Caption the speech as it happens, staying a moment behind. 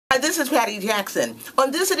And this is Patty Jackson.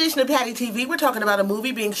 On this edition of Patty TV, we're talking about a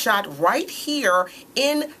movie being shot right here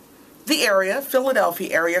in the area,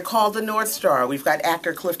 Philadelphia area, called The North Star. We've got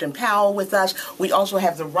actor Clifton Powell with us. We also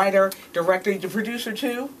have the writer, director, the producer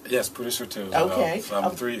too? Yes, producer too. Okay. So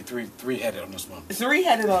I'm three-headed on this one.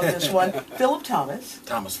 Three-headed on this one. Philip Thomas.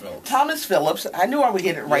 Thomas Phillips. Thomas Phillips. I knew I would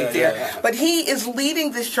get it right there. Yeah. But he is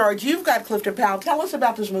leading this charge. You've got Clifton Powell. Tell us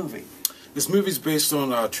about this movie. This movie is based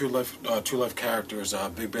on true life characters.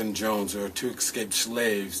 Big Ben Jones are two escaped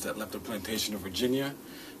slaves that left a plantation in Virginia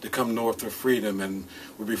to come north for freedom, and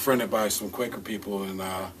were befriended by some Quaker people. And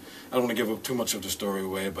I don't want to give too much of the story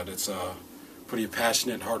away, but it's a pretty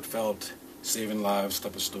passionate, heartfelt, saving lives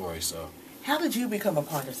type of story. So, how did you become a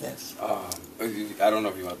part of this? I don't know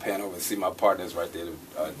if you want to pan over and see my partners right there,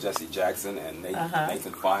 Jesse Jackson and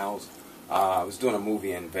Nathan Files. I was doing a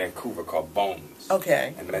movie in Vancouver called Bones.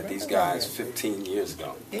 Okay. And met these guys 15 years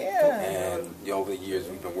ago. Yeah. And over the years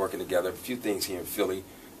we've been working together. A few things here in Philly.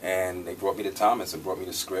 And they brought me to Thomas and brought me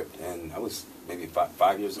the script. And that was maybe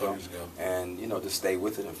 5 years ago. And, just stayed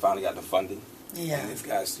with it and finally got the funding. Yeah. And these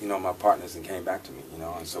guys, my partners, and came back to me,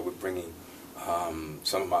 And so we're bringing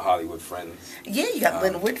some of my Hollywood friends. Yeah, you got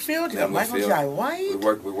Lynn Whitfield, you got Michael Jai White.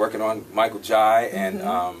 We're working on Michael Jai and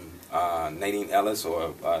Nadine Ellis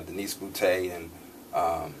or Denise Boutte and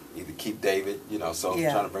either Keith David, so I'm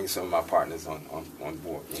trying to bring some of my partners on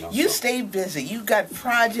board. You stay busy. You got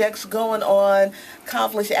projects going on,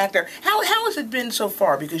 accomplished actor. How has it been so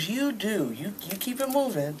far? Because you keep it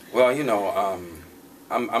moving. Well,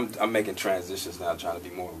 I'm making transitions now, trying to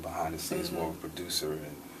be more behind the scenes, more of a producer,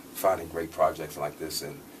 and finding great projects like this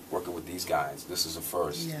and working with these guys. This is a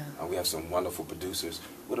first. Yeah. We have some wonderful producers.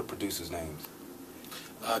 What are producers' names?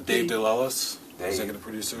 Dave DeLellis, executive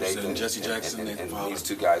producers, and Jesse Jackson, and these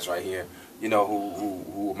two guys right here,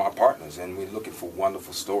 who are my partners, and we're looking for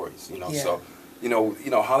wonderful stories, So,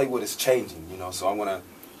 Hollywood is changing, So I want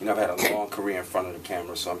to, I've had a long career in front of the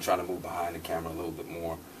camera, so I'm trying to move behind the camera a little bit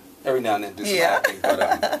more. Every now and then do some acting,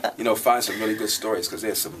 but find some really good stories, because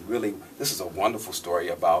this is a wonderful story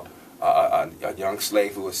about a young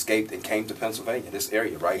slave who escaped and came to Pennsylvania, this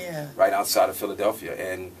area, right outside of Philadelphia,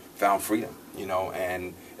 and found freedom,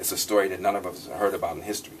 and it's a story that none of us have heard about in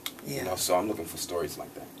history, so I'm looking for stories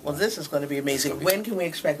like that. Well, this is going to be amazing. When can we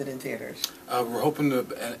expect it in theaters? We're hoping to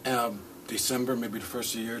December, maybe the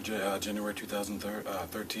first year, January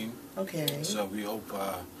 2013. Okay. So we hope,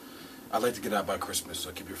 I'd like to get out by Christmas,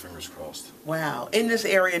 so keep your fingers crossed. Wow. In this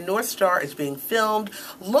area, North Star is being filmed.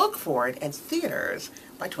 Look for it in theaters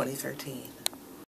by 2013.